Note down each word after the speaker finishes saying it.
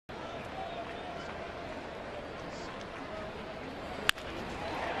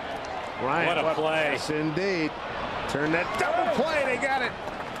Ryan, what a play. Yes, indeed. Turn that double play. They got it.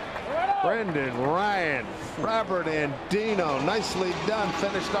 Brendan Ryan, Robert Andino, nicely done.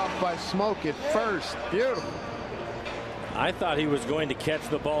 Finished off by Smoke at first. Beautiful. I thought he was going to catch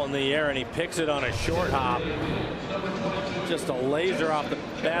the ball in the air, and he picks it on a short hop. Just a laser off the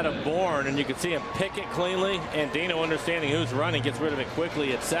bat of Bourne, and you can see him pick it cleanly. Andino, understanding who's running, gets rid of it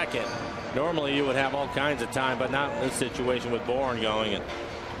quickly at second. Normally you would have all kinds of time, but not in this situation with Bourne going. And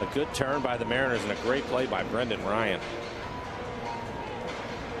a good turn by the Mariners and a great play by Brendan Ryan.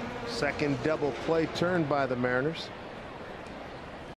 Second double play turn by the Mariners.